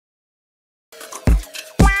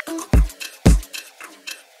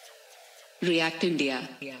React India.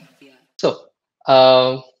 So,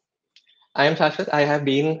 uh, I am Shaswat. I have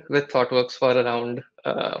been with ThoughtWorks for around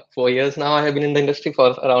 4 years now. I have been in the industry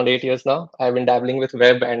for around 8 years now. I have been dabbling with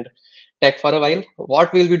web and tech for a while.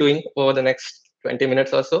 What we'll be doing over the next 20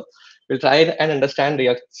 minutes or so, we'll try and understand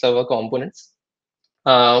React Server components.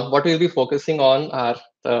 What we'll be focusing on are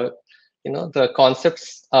the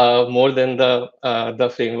concepts more than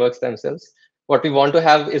the frameworks themselves. What we want to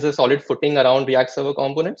have is a solid footing around React Server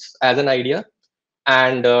components as an idea,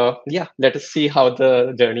 and yeah, let us see how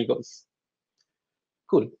the journey goes.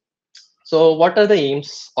 Cool. So, what are the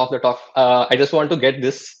aims of the talk? I just want to get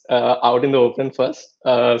this out in the open first.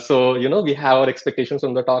 So, we have our expectations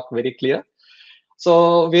from the talk very clear.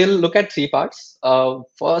 So, we'll look at three parts.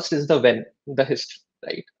 First is the when, the history,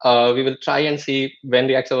 right? We will try and see when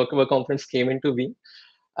React Server Components came into being,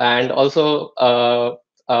 and also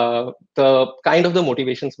the kind of the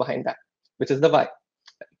motivations behind that, which is the why.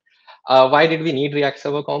 Why did we need React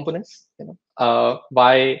Server components?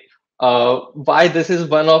 Why this is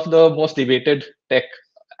one of the most debated tech,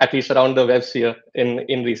 at least around the web sphere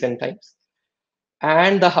in recent times,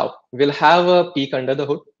 and the how. We'll have a peek under the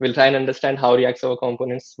hood. We'll try and understand how React Server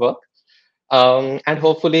components work, and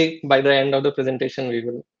hopefully by the end of the presentation, we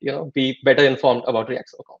will be better informed about React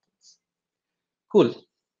Server components. Cool.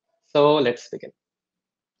 So let's begin.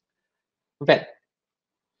 When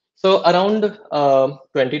so around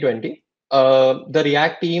 2020, the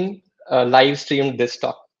React team live streamed this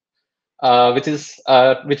talk, which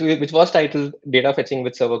was titled "Data Fetching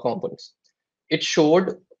with Server Components." It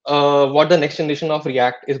showed what the next generation of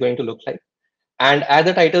React is going to look like, and as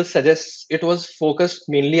the title suggests, it was focused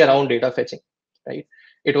mainly around data fetching. Right?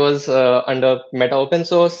 It was under Meta open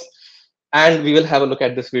source, and we will have a look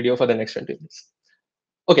at this video for the next 20 minutes.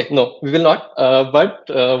 Okay, no, we will not. But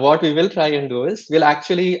what we will try and do is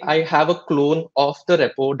I have a clone of the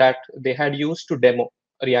repo that they had used to demo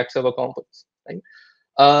React Server components. Right?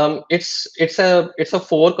 It's a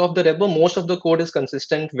fork of the repo. Most of the code is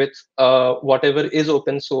consistent with whatever is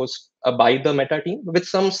open source by the Meta team, with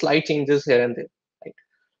some slight changes here and there. Right?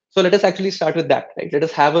 So let us actually start with that. Right? Let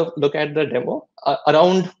us have a look at the demo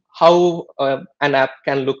around how an app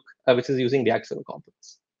can look, which is using React Server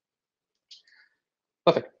components.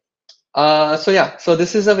 Perfect. So yeah, so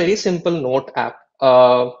this is a very simple note app.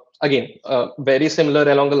 Again, very similar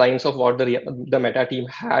along the lines of what the Meta team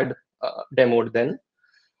had demoed then.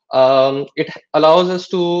 It allows us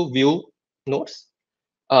to view notes.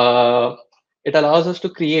 Uh, it allows us to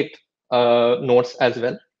create notes as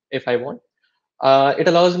well, if I want. It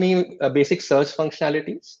allows me basic search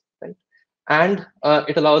functionalities, right? And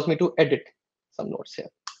it allows me to edit some notes here.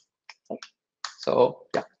 Right? So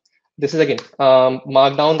yeah, this is again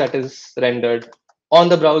Markdown that is rendered on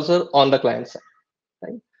the browser on the client side.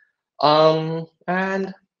 Right?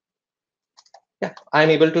 And yeah, I'm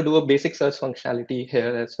able to do a basic search functionality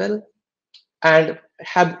here as well, and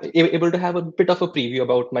able to have a bit of a preview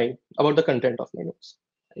about the content of my notes.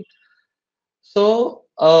 Right? So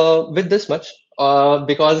with this much,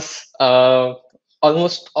 because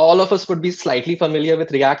almost all of us would be slightly familiar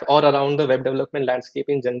with React or around the web development landscape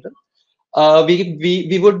in general,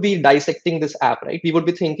 we would be dissecting this app, right? We would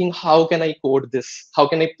be thinking, how can I code this? How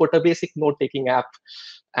can I put a basic note-taking app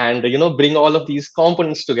and bring all of these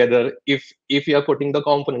components together? If you are putting the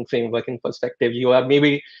component framework in perspective, you are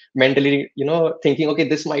maybe mentally thinking, okay,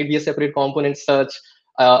 this might be a separate component search.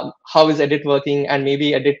 How is edit working? And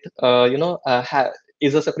maybe edit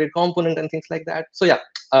is a separate component and things like that. So yeah,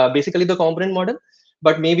 basically the component model.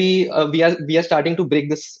 But maybe we are starting to break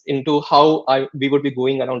this into how we would be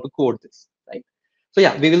going around to code this, right? So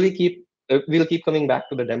yeah, we'll keep coming back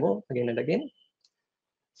to the demo again and again.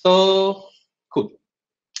 So cool.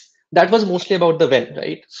 That was mostly about the when,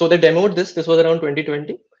 right? So they demoed this. This was around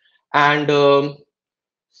 2020, and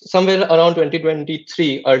somewhere around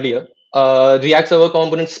 2023 earlier, React Server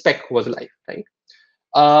Component spec was live, right?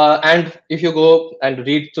 And if you go and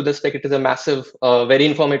read through the spec, it is a massive, very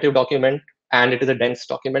informative document, and it is a dense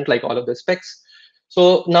document like all of the specs.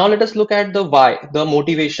 So now let us look at the why, the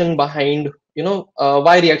motivation behind,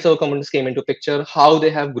 why React Server Components came into picture, how they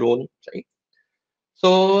have grown, right?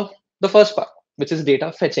 So the first part, which is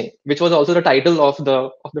data fetching, which was also the title of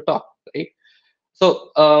the talk, right?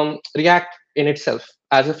 So React in itself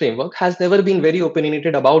as a framework has never been very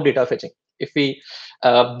opinionated about data fetching. If we,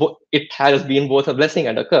 it has been both a blessing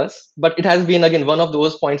and a curse, but it has been again one of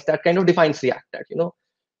those points that kind of defines React. That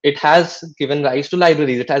it has given rise to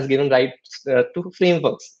libraries, it has given rise to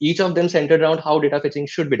frameworks, each of them centered around how data fetching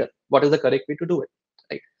should be done. What is the correct way to do it?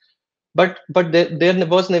 Right? But there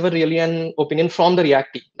was never really an opinion from the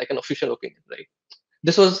React team, like an official opinion, right?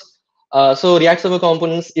 This was So React Server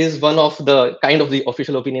Components is one of the kind of the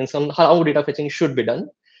official opinions on how data fetching should be done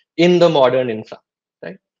in the modern infra,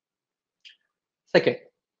 right? Second,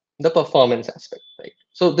 the performance aspect, right?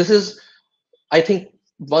 So this is, I think,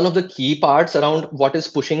 one of the key parts around what is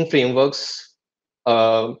pushing frameworks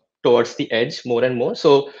uh, towards the edge more and more.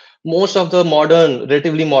 So most of the modern,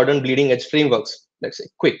 relatively modern bleeding edge frameworks, let's say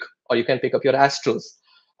Quick, or you can pick up your Astros,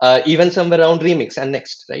 even somewhere around Remix and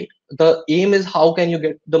Next, right? The aim is how can you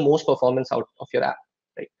get the most performance out of your app,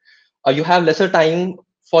 right? You have lesser time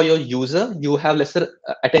for your user, you have lesser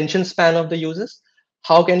attention span of the users.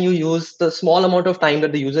 How can you use the small amount of time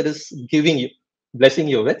that the user is giving you, blessing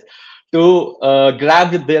you with, to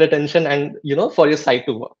grab their attention and for your site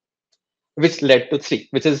to work, which led to three,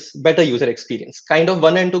 which is better user experience. Kind of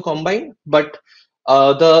one and two combined, but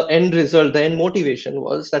the end result, the end motivation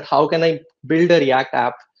was that how can I build a React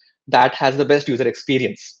app that has the best user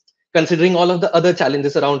experience, considering all of the other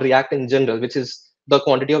challenges around React in general, which is the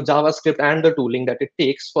quantity of JavaScript and the tooling that it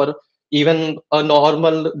takes for even a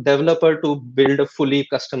normal developer to build a fully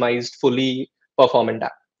customized, fully performant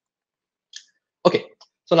app. Okay,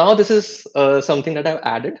 so now this is something that I've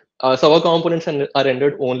added. Server components are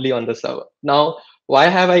rendered only on the server. Now, why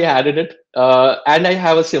have I added it? And I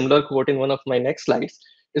have a similar quote in one of my next slides,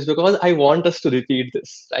 is because I want us to repeat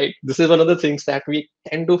this, right? This is one of the things that we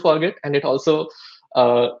tend to forget, and it also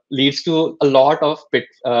leads to a lot of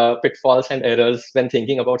pitfalls and errors when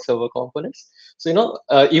thinking about server components. So,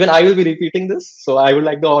 even I will be repeating this. So I would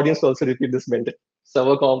like the audience to also repeat this mention.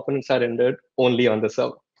 Server components are rendered only on the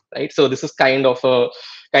server, right? So this is an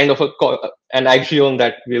axiom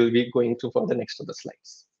that we'll be going through for the next of the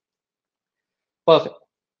slides. Perfect.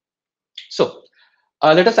 So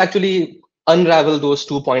let us actually unravel those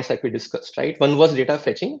 2 points that we discussed, right? One was data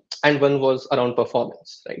fetching and one was around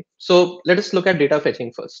performance, right? So let us look at data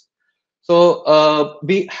fetching first. So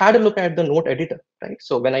we had a look at the note editor, right?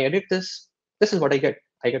 So when I edit this, this is what I get.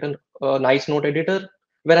 I get a nice note editor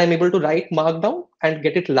where I'm able to write markdown and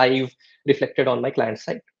get it live reflected on my client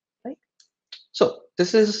side, right? So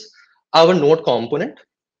this is our node component.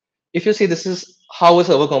 If you see, this is how a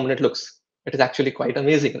server component looks. It is actually quite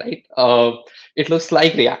amazing, right? It looks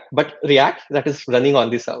like React, but React that is running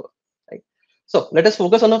on the server, right? So let us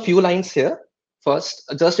focus on a few lines here.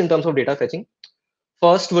 First, just in terms of data fetching,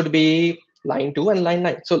 first would be line 2 and line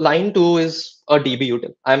 9. So line 2 is a DB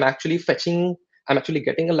util. I'm actually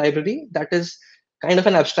getting a library that is kind of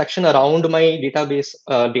an abstraction around my database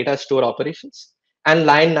data store operations. And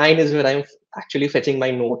line 9 is where I'm actually fetching my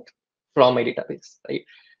note from my database, right?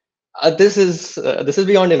 This is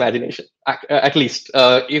beyond imagination. At least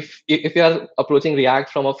if you are approaching React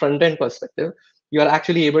from a front end perspective, you are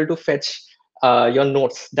actually able to fetch your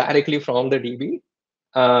notes directly from the DB,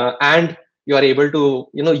 and you are able to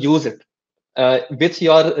use it with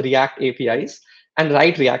your React APIs and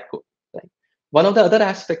write React code. Right? One of the other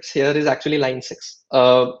aspects here is actually line 6,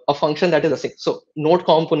 a function that is async. So node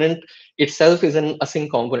component itself is an async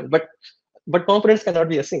component, but components cannot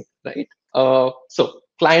be async, right? So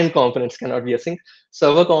client components cannot be async,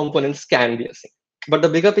 server components can be async. But the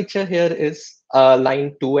bigger picture here is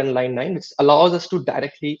line 2 and line 9, which allows us to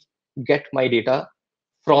directly get my data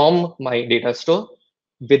from my data store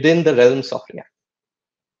within the realms of React.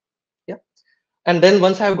 Yeah. And then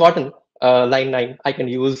once I've gotten line 9, I can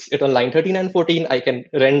use it on line 13 and 14. I can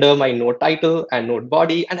render my node title and node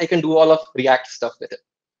body, and I can do all of React stuff with it.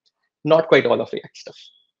 Not quite all of React stuff.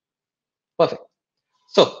 Perfect.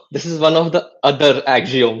 So this is one of the other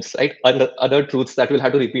axioms, right? Other truths that we'll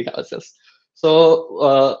have to repeat ourselves.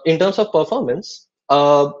 So in terms of performance,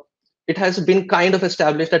 it has been kind of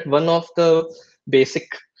established that one of the basic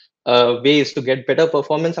ways to get better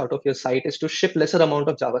performance out of your site is to ship lesser amount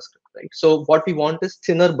of JavaScript, right? So what we want is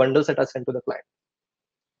thinner bundles that are sent to the client.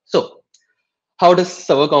 So how does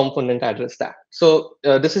server component address that? So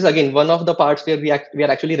this is again one of the parts where we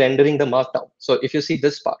are actually rendering the markdown. So if you see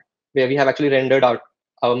this part where we have actually rendered out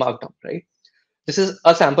our markdown, right? This is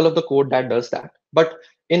a sample of the code that does that. But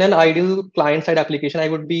in an ideal client-side application, I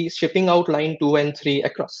would be shipping out line 2 and 3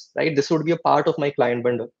 across, right? This would be a part of my client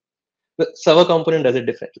bundle. The server component does it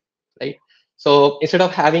differently, right? So instead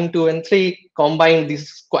of having 2 and 3 combine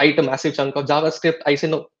this quite a massive chunk of JavaScript, I say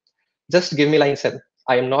no, just give me line 7.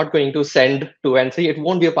 I am not going to send 2 and 3. It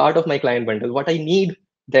won't be a part of my client bundle.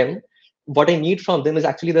 Them, what I need from them is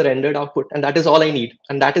actually the rendered output, and that is all I need.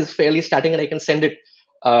 And that is fairly static, and I can send it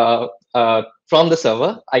from the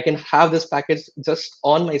server. I can have this package just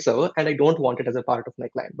on my server, and I don't want it as a part of my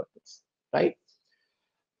client bundles, right?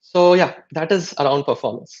 So yeah, that is around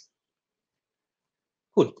performance.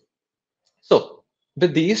 Cool. So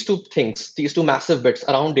with these two things, these two massive bits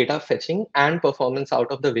around data fetching and performance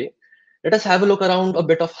out of the way, Let us have a look around a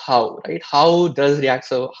bit of how, right? How do React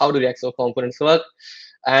Server components work?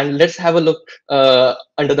 And let's have a look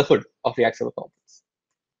under the hood of React Server components.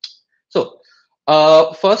 So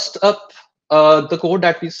first up, the code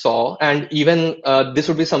that we saw, and even this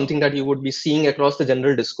would be something that you would be seeing across the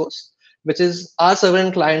general discourse, which is, are server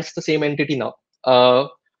and clients the same entity now?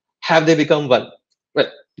 Have they become one?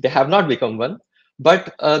 Well, they have not become one,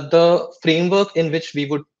 but the framework in which we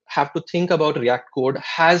would have to think about React code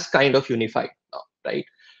has kind of unified now, right?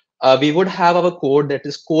 We would have our code that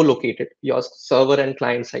is co-located. Your server and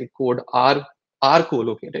client side code are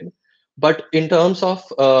co-located. But in terms of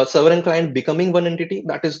server and client becoming one entity,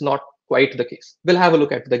 that is not quite the case. We'll have a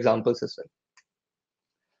look at the examples as well.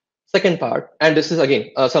 Second part, and this is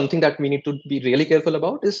again something that we need to be really careful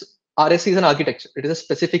about, is RSC is an architecture. It is a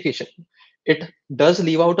specification. It does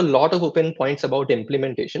leave out a lot of open points about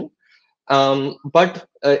implementation, but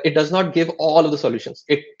it does not give all of the solutions.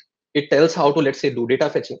 It tells how to, let's say, do data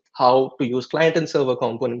fetching, how to use client and server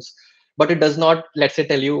components, but it does not, let's say,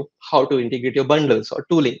 tell you how to integrate your bundles or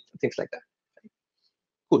tooling, things like that.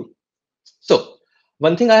 Cool. So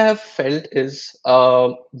one thing I have felt is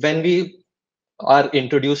when we are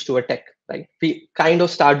introduced to a tech, right, we kind of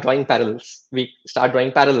start drawing parallels. We start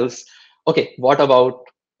drawing parallels. Okay, what about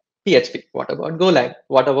PHP? What about Golang?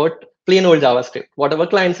 What about plain old JavaScript? What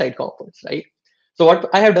about client-side components, right? So what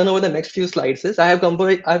I have done over the next few slides is I've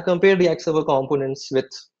compared React Server components with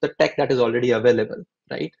the tech that is already available,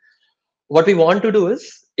 right? What we want to do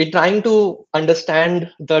is in trying to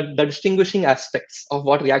understand the distinguishing aspects of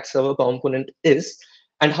what React Server component is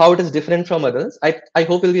and how it is different from others. I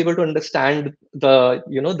hope we'll be able to understand the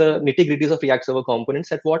the nitty-gritties of React Server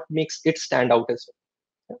components and what makes it stand out as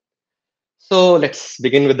well. So let's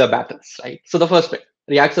begin with the battles, right? So the first bit,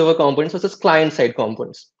 React Server components versus client-side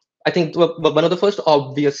components. I think one of the first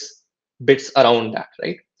obvious bits around that,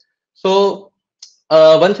 right? So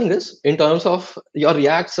one thing is, in terms of your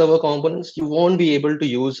React Server components, you won't be able to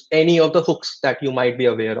use any of the hooks that you might be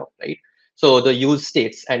aware of, right? So the use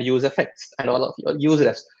states and use effects and all of your use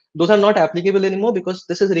refs, those are not applicable anymore because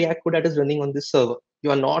this is React code that is running on this server.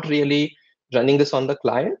 You are not really running this on the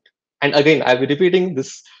client. And again, I'll be repeating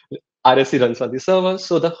this: RSC runs on the server.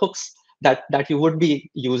 So the hooks that you would be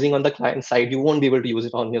using on the client side, you won't be able to use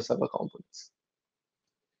it on your server components.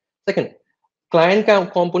 Second,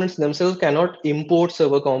 components themselves cannot import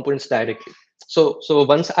server components directly. So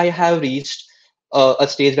once I have reached a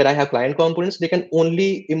stage where I have client components, they can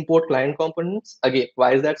only import client components. Again,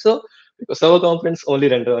 why is that so? Because server components only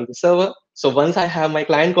render on the server. So once I have my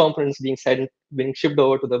client components being shipped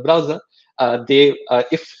over to the browser, they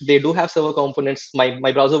if they do have server components,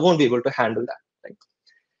 my browser won't be able to handle that. Right?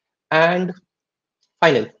 And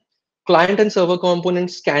finally, client and server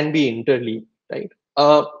components can be interleaved, right?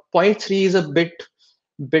 Point three is a bit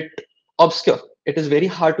obscure. It is very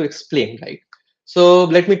hard to explain, right? So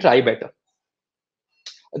let me try better.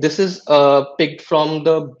 This is picked from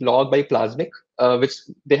the blog by Plasmic, which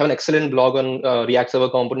they have an excellent blog on React Server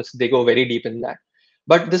components. They go very deep in that.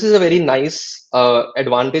 But this is a very nice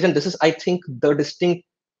advantage, and this is, I think, the distinct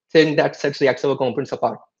thing that sets React Server components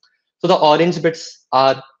apart. So the orange bits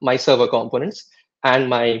are my server components, and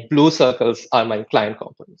my blue circles are my client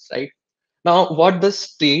components, right? Now, what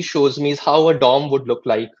this tree shows me is how a DOM would look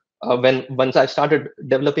like when once I started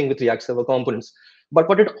developing with React Server components. But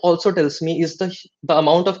what it also tells me is the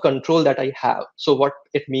amount of control that I have. So what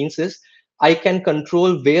it means is I can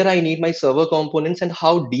control where I need my server components and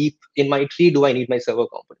how deep in my tree do I need my server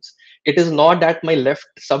components. It is not that my left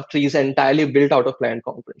subtree is entirely built out of client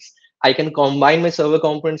components. I can combine my server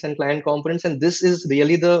components and client components, and this is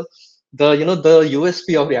really the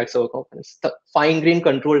USP of React Server components, the fine-grained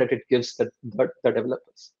control that it gives the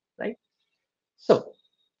developers, right? So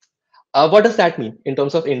what does that mean in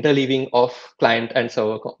terms of interleaving of client and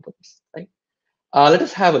server components, right? Let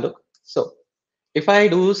us have a look. So if I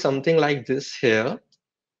do something like this here,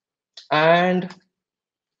 and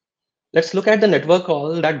let's look at the network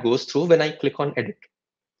call that goes through when I click on edit,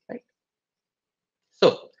 right?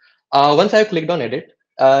 So once I've clicked on edit,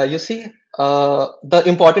 you see the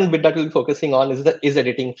important bit that we'll be focusing on is the is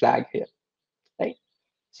editing flag here, right?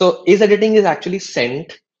 So is editing is actually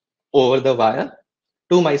sent over the wire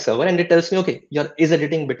to my server, and it tells me, okay, your is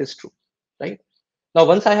editing bit is true, right? Now,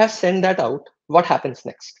 once I have sent that out, what happens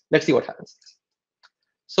next? Let's see what happens next.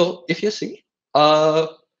 So if you see, I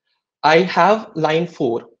have line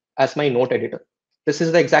 4 as my note editor. This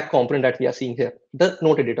is the exact component that we are seeing here, the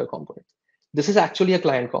note editor component. This is actually a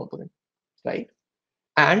client component, right?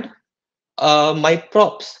 And my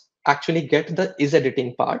props actually get the is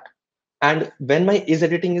editing part. And when my is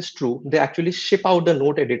editing is true, they actually ship out the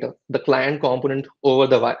note editor, the client component over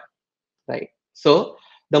the wire. right? So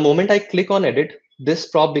the moment I click on edit, this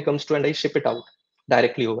prop becomes true and I ship it out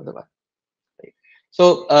directly over the wire. Right?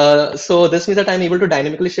 So this means that I'm able to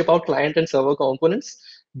dynamically ship out client and server components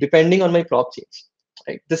depending on my prop change.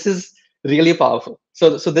 Right? This is really powerful.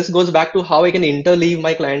 So this goes back to how I can interleave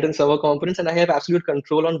my client and server components, and I have absolute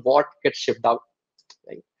control on what gets shipped out.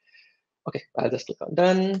 Right? Okay, I'll just click on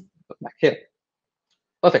done. Go back here.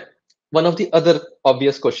 Perfect. One of the other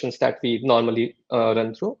obvious questions that we normally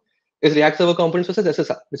run through is React Server Components versus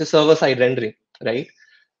SSR, which is server-side rendering, right?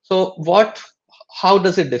 So how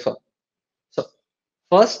does it differ? So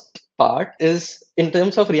first part is in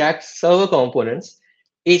terms of React Server Components,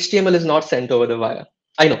 HTML is not sent over the wire.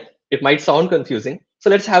 I know it might sound confusing. So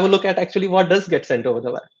let's have a look at actually what does get sent over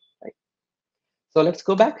the wire. Right? So let's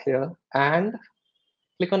go back here and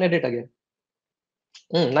click on edit again.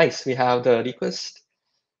 Nice. We have the request.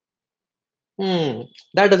 Hmm,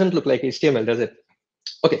 that doesn't look like HTML, does it?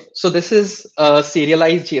 Okay, so this is a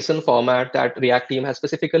serialized JSON format that React team has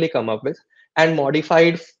specifically come up with and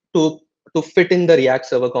modified to, to fit in the React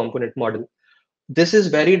server component model. This is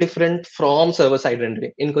very different from server-side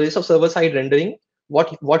rendering. In case of server-side rendering,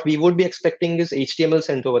 what we would be expecting is HTML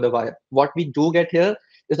sent over the wire. What we do get here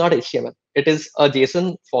is not HTML. It is a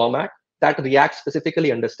JSON format that React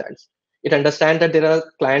specifically understands. It understands that there are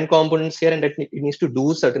client components here and that it needs to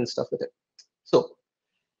do certain stuff with it. So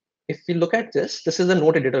if we look at this, this is a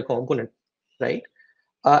node editor component, right?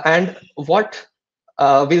 And what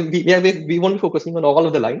we won't be focusing on all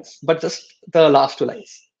of the lines, but just the last two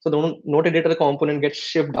lines. So the node editor component gets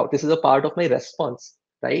shipped out. This is a part of my response,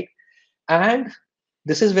 right? And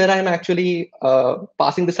this is where I'm actually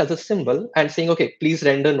passing this as a symbol and saying, okay, please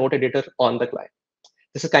render node editor on the client.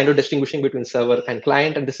 This is kind of distinguishing between server and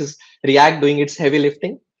client, and this is React doing its heavy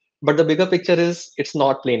lifting. But the bigger picture is it's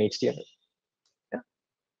not plain HTML. Yeah.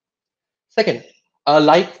 Second,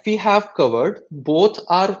 like we have covered, both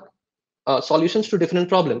are solutions to different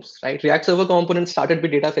problems, right? React Server Components started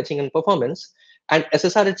with data fetching and performance, and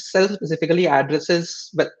SSR itself specifically addresses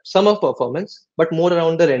well, some of performance, but more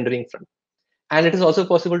around the rendering front. And it is also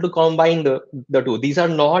possible to combine the two. These are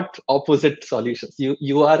not opposite solutions.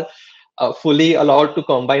 You are fully allowed to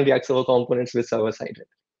combine React Server Components with server-side.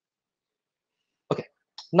 Okay.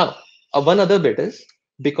 Now, one other bit is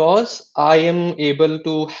because I am able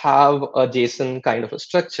to have a JSON kind of a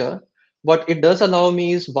structure, what it does allow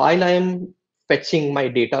me is while I am fetching my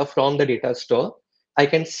data from the data store, I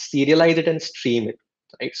can serialize it and stream it.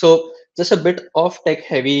 Right. So just a bit of tech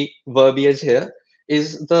heavy verbiage here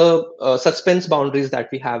is the suspense boundaries that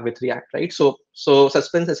we have with React, right? So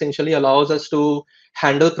suspense essentially allows us to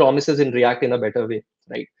handle promises in React in a better way,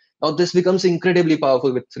 right? Now this becomes incredibly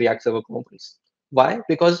powerful with React Server Components. Why?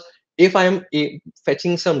 Because if I'm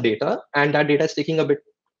fetching some data and that data is taking a bit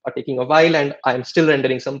or taking a while and I'm still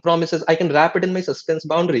rendering some promises, I can wrap it in my suspense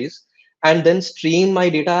boundaries and then stream my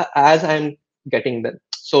data as I'm getting them.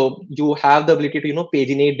 So you have the ability to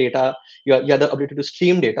paginate data, you have the ability to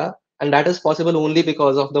stream data, and that is possible only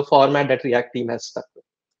because of the format that React team has stuck with.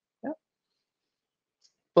 Yeah?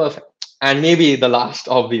 Perfect. And maybe the last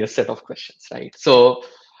obvious set of questions, right? So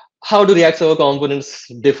how do React Server components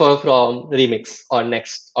differ from Remix or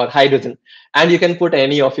Next or Hydrogen? And you can put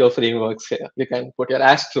any of your frameworks here. You can put your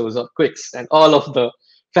Astros or Quicks and all of the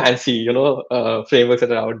fancy, frameworks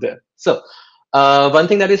that are out there. So one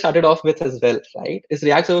thing that we started off with as well, right, is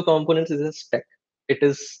React Server components is a spec. It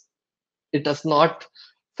does not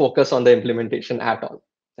focus on the implementation at all.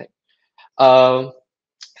 Right? Um,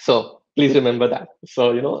 so please remember that.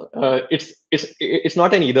 So it's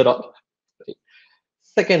not an either or. Right?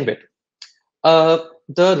 Second bit, the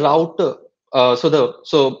router.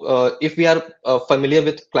 If we are familiar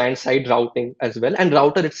with client side routing as well, and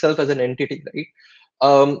router itself as an entity, right?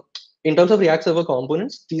 Um, in terms of React Server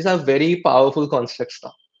components, these are very powerful constructs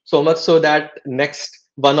now. So much so that Next,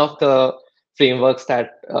 one of the frameworks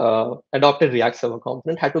that adopted React Server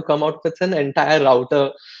component, had to come out with an entire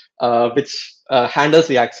router which handles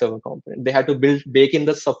React Server component. They had to bake in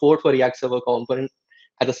the support for React Server component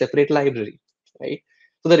as a separate library, right?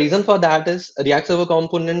 So the reason for that is React Server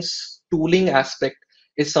Components tooling aspect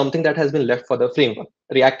is something that has been left for the framework.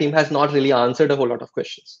 React team has not really answered a whole lot of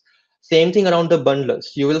questions. Same thing around the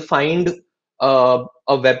bundlers. You will find a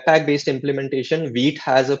Webpack based implementation. Vite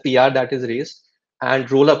has a PR that is raised and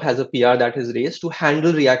Rollup has a PR that is raised to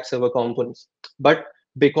handle React Server Components. But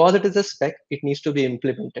because it is a spec, it needs to be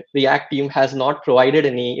implemented. React team has not provided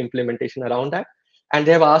any implementation around that, and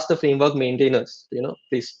they have asked the framework maintainers,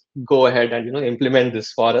 please go ahead and implement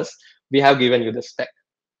this for us. We have given you the spec.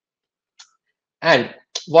 And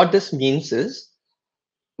what this means is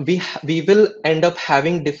we will end up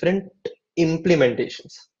having different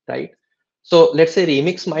implementations, right? So let's say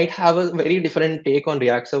Remix might have a very different take on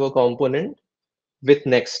React Server component with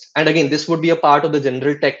Next. And again, this would be a part of the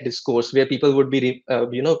general tech discourse where people would be,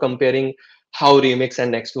 comparing how Remix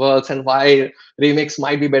and Next works and why Remix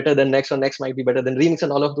might be better than Next or Next might be better than Remix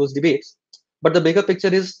and all of those debates. But the bigger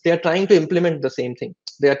picture is they are trying to implement the same thing.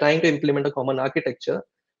 They are trying to implement a common architecture,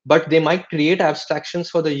 but they might create abstractions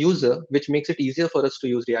for the user, which makes it easier for us to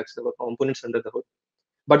use React Server components under the hood.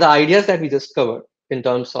 But the ideas that we just covered in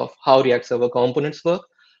terms of how React Server components work,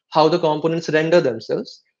 how the components render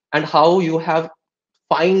themselves, and how you have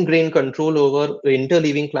fine-grained control over the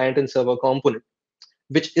interleaving client and server component,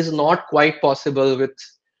 which is not quite possible with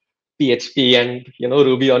PHP and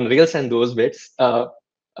Ruby on Rails and those bits.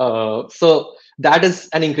 So that is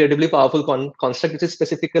an incredibly powerful construct, which is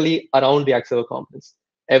specifically around React Server components.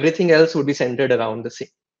 Everything else would be centered around the same.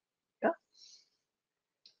 Yeah.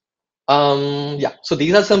 Yeah, so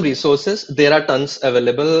these are some resources. There are tons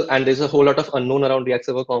available, and there's a whole lot of unknown around React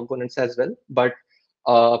Server components as well. But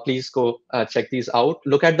please go check these out.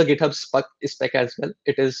 Look at the GitHub spec as well.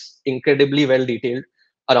 It is incredibly well detailed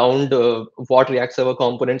around what React Server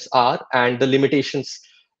components are and the limitations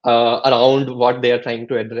around what they are trying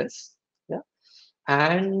to address. Yeah,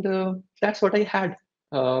 and that's what I had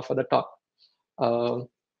for the talk.